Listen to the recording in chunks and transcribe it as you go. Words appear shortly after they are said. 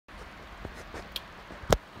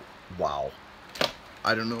Wow.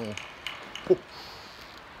 I don't know. Oh.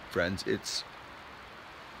 Friends, it's...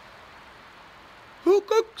 Who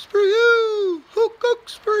cooks for you? Who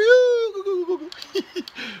cooks for you?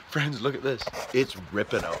 Friends, look at this. It's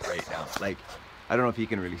ripping out right now. Like, I don't know if you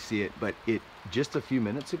can really see it, but it just a few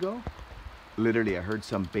minutes ago, literally I heard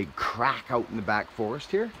some big crack out in the back forest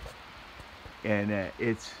here. And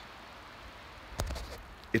it's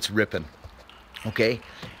ripping. Okay,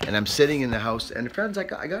 and I'm sitting in the house, and friends, I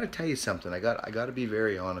got to tell you something. I got to be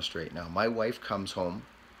very honest right now. My wife comes home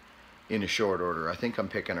in a short order. I think I'm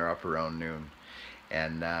picking her up around noon,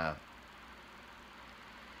 and I've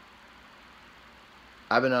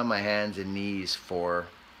been on my hands and knees for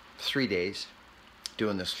 3 days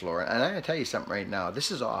doing this floor. And I got to tell you something right now. This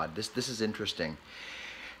is odd. This is interesting.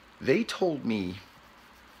 They told me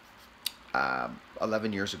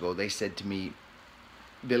 11 years ago. They said to me,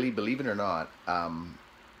 Billy, believe it or not,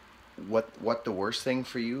 what the worst thing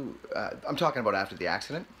for you, I'm talking about after the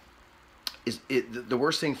accident, the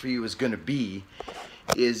worst thing for you is going to be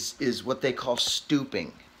is what they call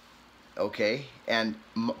stooping, okay? And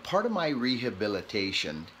part of my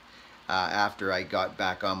rehabilitation after I got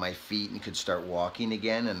back on my feet and could start walking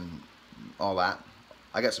again and all that,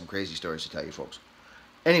 I got some crazy stories to tell you folks.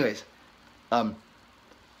 Anyways,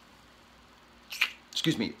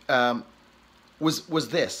 excuse me. Was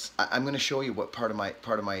this? I'm going to show you what part of my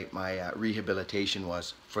rehabilitation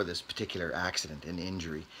was for this particular accident and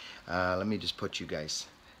injury. Let me just put you guys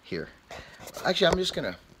here. Actually, I'm just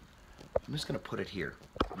gonna put it here.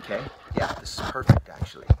 Okay? Yeah, this is perfect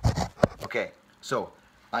actually. Okay, so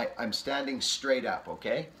I'm standing straight up.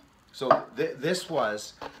 Okay, so this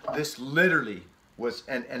literally was,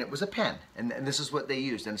 and it was a pen, and this is what they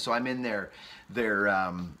used, and so I'm in their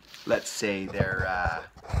let's say their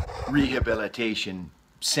rehabilitation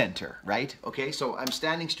center, right? Okay, so I'm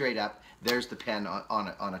standing straight up. There's the pen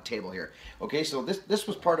on a table here. Okay, so this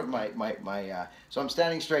was part of my so I'm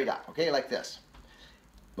standing straight up. Okay, like this.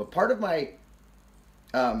 But part of my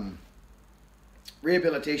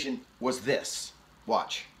rehabilitation was this.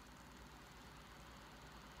 Watch.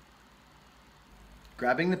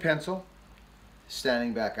 Grabbing the pencil,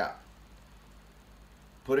 standing back up.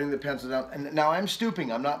 Putting the pencil down, and now I'm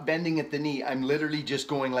stooping. I'm not bending at the knee. I'm literally just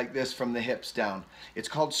going like this from the hips down. It's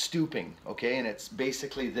called stooping, okay? And it's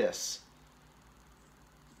basically this.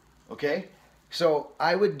 Okay? So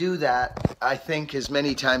I would do that, I think, as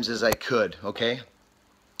many times as I could, okay?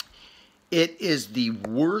 It is the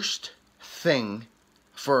worst thing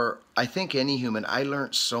for, I think, any human. I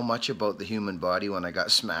learned so much about the human body when I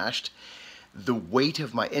got smashed. The weight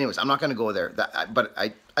of my, anyways, I'm not going to go there, but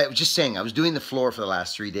I was just saying, I was doing the floor for the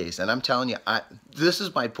last 3 days, and I'm telling you, this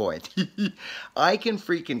is my point. I can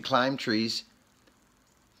freaking climb trees,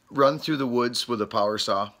 run through the woods with a power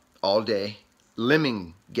saw all day.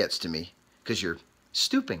 Limbing gets to me, because you're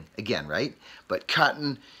stooping again, right? But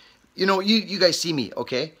cutting, you know, you guys see me,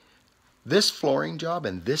 okay? This flooring job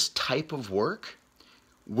and this type of work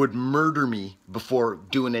would murder me before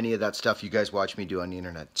doing any of that stuff you guys watch me do on the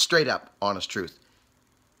internet. Straight up, honest truth.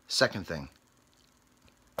 Second thing.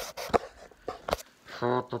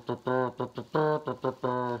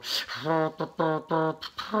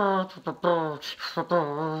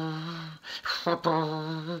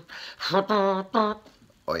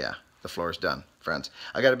 Oh yeah, the floor's done, friends.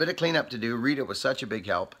 I got a bit of cleanup to do. Rita was such a big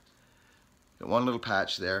help. Got one little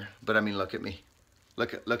patch there, but I mean, look at me.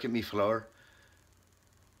 Look at me floor.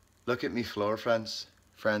 Look at me floor, friends.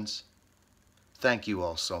 Friends, thank you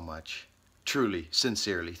all so much. Truly,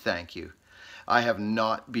 sincerely, thank you. I have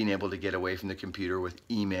not been able to get away from the computer with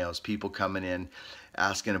emails, people coming in,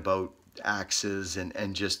 asking about axes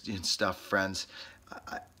and just stuff, friends.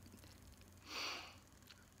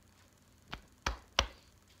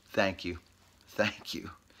 Thank you. Thank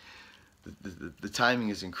you. The timing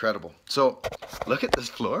is incredible. So, look at this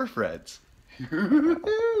floor, friends.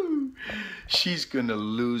 She's gonna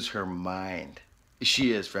lose her mind.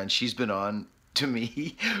 She is, friends. She's been on to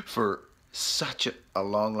me for such a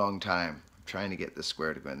long time. I'm trying to get the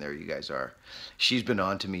square to go in there. You guys are. She's been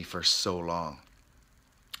on to me for so long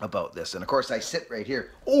about this. And of course I sit right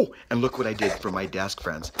here. Oh, and look what I did for my desk,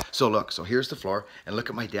 friends. So look, so here's the floor, and look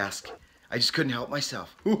at my desk. I just couldn't help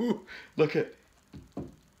myself. Look at,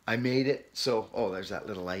 I made it so, oh, there's that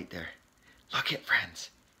little light there. Look at, friends.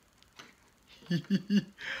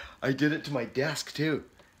 I did it to my desk too.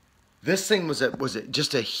 This thing was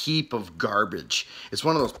just a heap of garbage. It's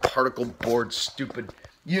one of those particle board stupid,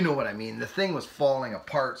 you know what I mean. The thing was falling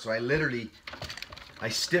apart, so I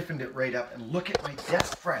stiffened it right up, and look at my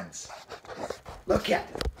desk, friends. Look at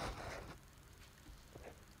it.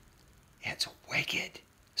 It's wicked.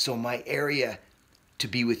 So my area to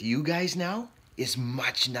be with you guys now is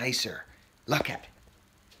much nicer. Look at it.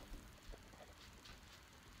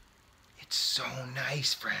 It's so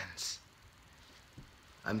nice, friends.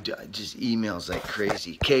 I'm just emails like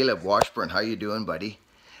crazy. Caleb Washburn, how you doing, buddy?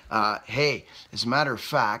 Hey, as a matter of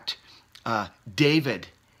fact, David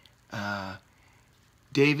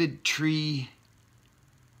Tree,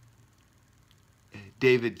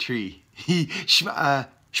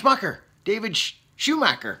 Schmucker, David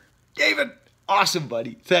Schumacher. David, awesome,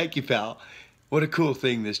 buddy. Thank you, pal. What a cool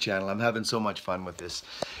thing, this channel. I'm having so much fun with this.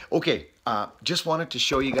 Okay, just wanted to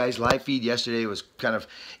show you guys live feed yesterday. Was kind of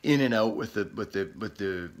in and out with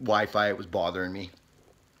the Wi-Fi. It was bothering me,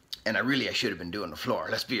 and I should have been doing the floor.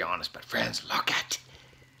 Let's be honest. But friends, look at.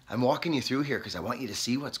 I'm walking you through here because I want you to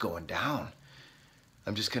see what's going down.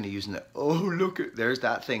 I'm just kind of using the. Oh, look at. There's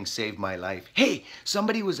that thing. Saved my life. Hey,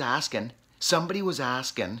 somebody was asking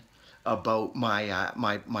about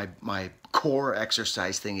my core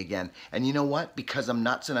exercise thing again. And you know what? Because I'm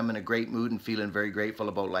nuts and I'm in a great mood and feeling very grateful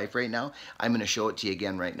about life right now, I'm going to show it to you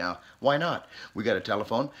again right now. Why not? We got a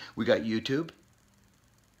telephone. We got YouTube.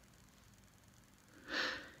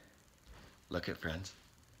 Look at, friends.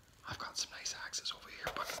 I've got some nice axes over here.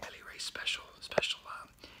 Bucket Billy Ray special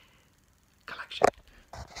collection.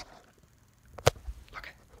 Look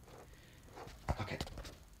at.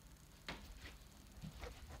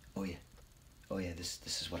 Oh yeah, this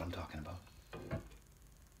is what I'm talking about.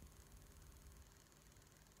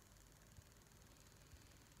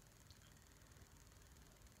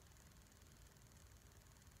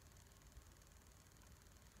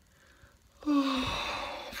 Oh,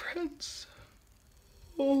 friends.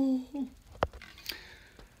 Oh,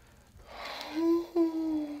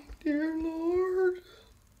 dear Lord.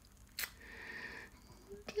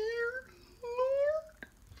 Dear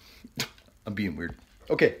Lord. I'm being weird.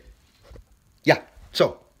 Okay. Yeah,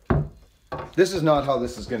 so this is not how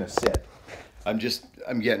this is gonna sit. I'm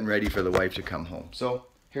getting ready for the wife to come home. So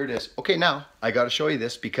here it is. Okay, now I gotta show you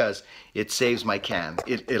this because it saves my can.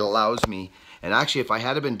 It allows me, and actually if I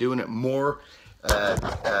had been doing it more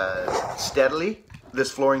steadily,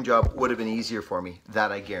 this flooring job would have been easier for me.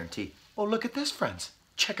 That I guarantee. Oh, look at this, friends.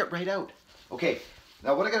 Check it right out. Okay,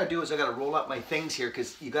 now what I gotta do is I gotta roll up my things here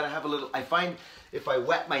because you gotta have a little, I find if I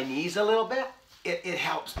wet my knees a little bit, it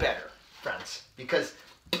helps better, friends, because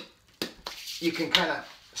you can kind of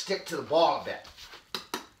stick to the ball a bit.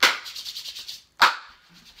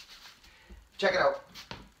 Check it out.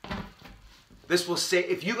 This will say,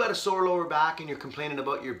 if you got a sore lower back and you're complaining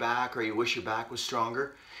about your back or you wish your back was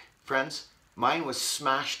stronger, friends, mine was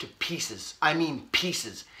smashed to pieces. I mean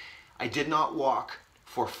pieces. I did not walk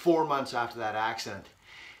for 4 months after that accident.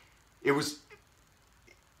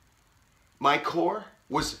 My core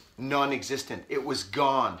was non-existent. It was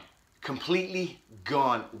gone, completely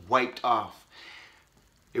gone, wiped off.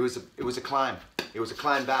 It was a climb. It was a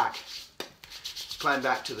climb back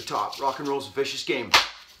to the top. Rock and roll's a vicious game.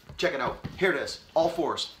 Check it out. Here it is, all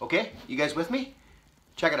fours. Okay, you guys with me?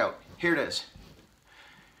 Check it out. Here it is.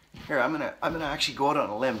 Here, I'm gonna actually go out on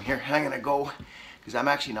a limb here. I'm gonna go because I'm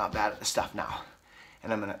actually not bad at this stuff now,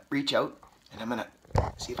 and I'm gonna reach out and I'm gonna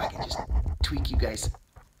see if I can just tweak you guys.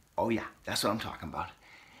 Oh yeah, that's what I'm talking about.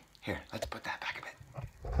 Here, let's put that back a bit.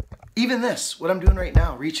 Even this, what I'm doing right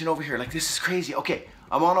now, reaching over here, like this is crazy. Okay,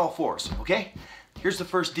 I'm on all fours, okay? Here's the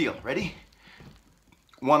first deal, ready?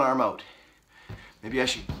 One arm out. Maybe I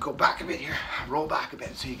should go back a bit here, roll back a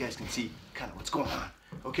bit so you guys can see kind of what's going on.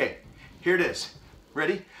 Okay, here it is.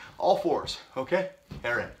 Ready? All fours, okay?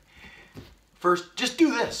 All right. First, just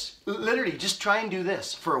do this. Literally, just try and do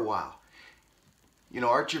this for a while. You know,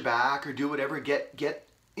 arch your back or do whatever, get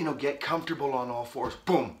comfortable on all fours.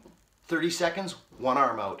 Boom. 30 seconds, one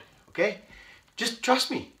arm out, okay? Just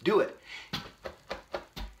trust me, do it.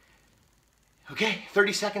 Okay,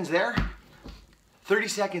 30 seconds there, 30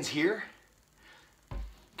 seconds here.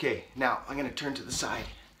 Okay, now I'm gonna turn to the side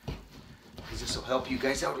because this will help you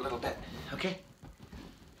guys out a little bit, okay?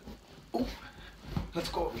 Oh, let's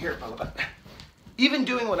go over here a little bit. Even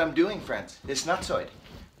doing what I'm doing, friends, it's nutsoid.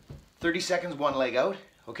 30 seconds, one leg out,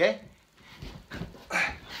 okay?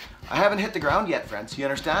 I haven't hit the ground yet, friends, you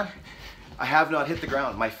understand? I have not hit the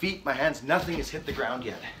ground. My feet, my hands, nothing has hit the ground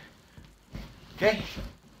yet. Okay?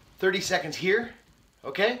 30 seconds here,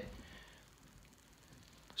 okay?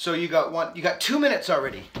 So you got 2 minutes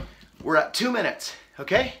already. We're at 2 minutes,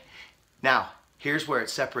 okay? Now, here's where it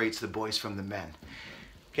separates the boys from the men.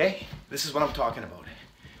 Okay? This is what I'm talking about.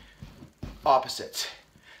 Opposites.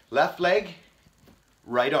 Left leg,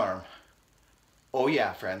 right arm. Oh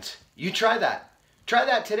yeah, friends. You try that. Try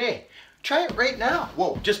that today. Try it right now.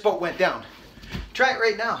 Whoa, just about went down. Try it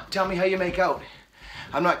right now. Tell me how you make out.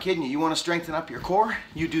 I'm not kidding you. You want to strengthen up your core?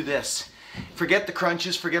 You do this. Forget the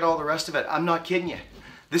crunches, forget all the rest of it. I'm not kidding you.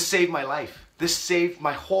 This saved my life. This saved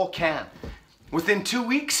my whole can. Within 2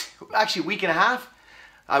 weeks, actually a week and a half,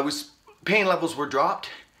 pain levels were dropped,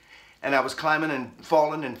 and I was climbing and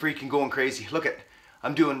falling and freaking going crazy. Look at,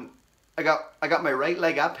 I got my right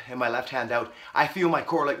leg up and my left hand out. I feel my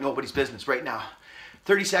core like nobody's business right now.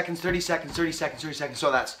 30 seconds, 30 seconds, 30 seconds, 30 seconds.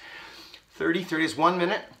 So that's 30 is 1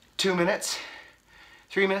 minute, 2 minutes,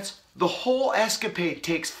 3 minutes. The whole escapade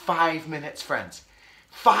takes 5 minutes, friends.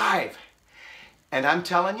 5. And I'm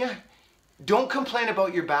telling you, don't complain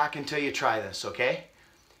about your back until you try this, okay?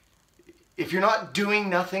 If you're not doing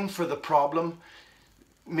nothing for the problem,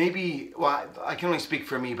 maybe, well, I can only speak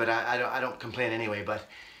for me, but I don't complain anyway. But,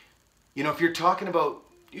 you know, if you're talking about,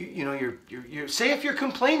 you know, you're say if you're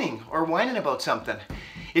complaining or whining about something,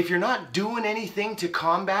 if you're not doing anything to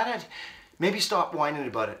combat it, maybe stop whining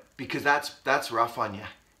about it, because that's rough on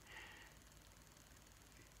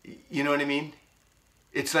you. You know what I mean?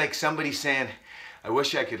 It's like somebody saying, I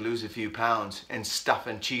wish I could lose a few pounds, and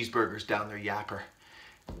stuffing cheeseburgers down their yapper.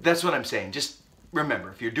 That's what I'm saying. Just remember,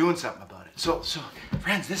 if you're doing something about it. So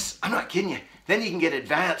friends, I'm not kidding you. Then you can get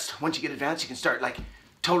advanced. Once you get advanced, you can start like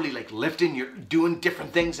totally like lifting, you're doing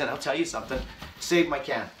different things, and I'll tell you something. Save my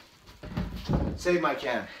can. Save my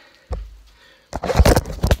can.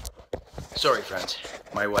 Sorry, friends.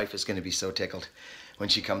 My wife is going to be so tickled when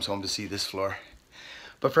she comes home to see this floor.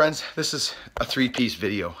 But friends, this is a 3-piece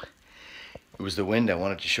video. It was the wind. I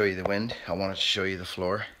wanted to show you the wind. I wanted to show you the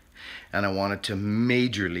floor. And I wanted to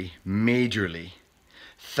majorly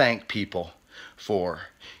thank people for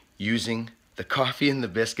using the coffee and the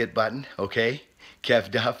biscuit button, okay?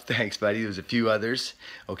 Kev Duff, thanks buddy. There was a few others,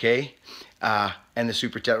 okay? And the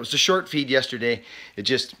super chat. It was a short feed yesterday.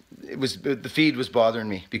 The feed was bothering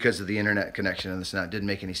me because of the internet connection and this and that. It didn't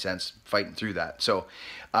make any sense fighting through that. So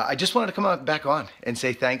I just wanted to come back on and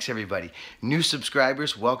say thanks everybody. New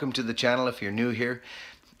subscribers, welcome to the channel. If you're new here,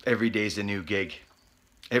 every day's a new gig.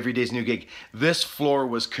 Every day's a new gig. This floor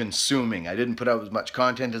was consuming. I didn't put out as much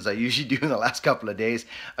content as I usually do in the last couple of days.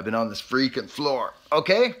 I've been on this freaking floor,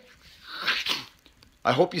 okay?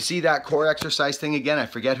 I hope you see that core exercise thing again. I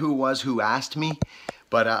forget who it was who asked me,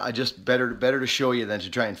 but I just better to show you than to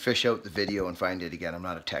try and fish out the video and find it again. I'm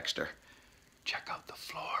not a texter. Check out the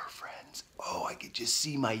floor, friends. Oh, I could just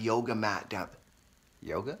see my yoga mat down.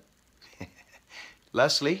 Yoga?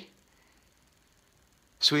 Leslie,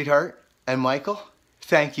 sweetheart, and Michael,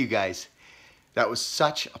 thank you guys. That was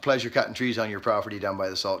such a pleasure cutting trees on your property down by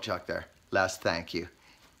the salt chuck there. Les, thank you.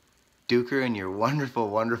 Duker and your wonderful,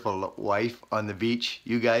 wonderful wife on the beach.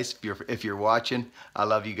 You guys, if you're watching, I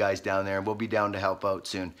love you guys down there, and we'll be down to help out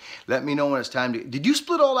soon. Let me know when it's time to... Did you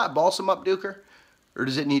split all that balsam up, Duker? Or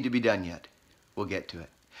does it need to be done yet? We'll get to it.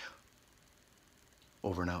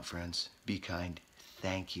 Over and out, friends. Be kind.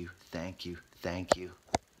 Thank you, thank you, thank you.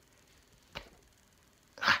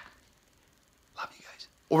 Love you guys.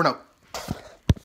 Over and out.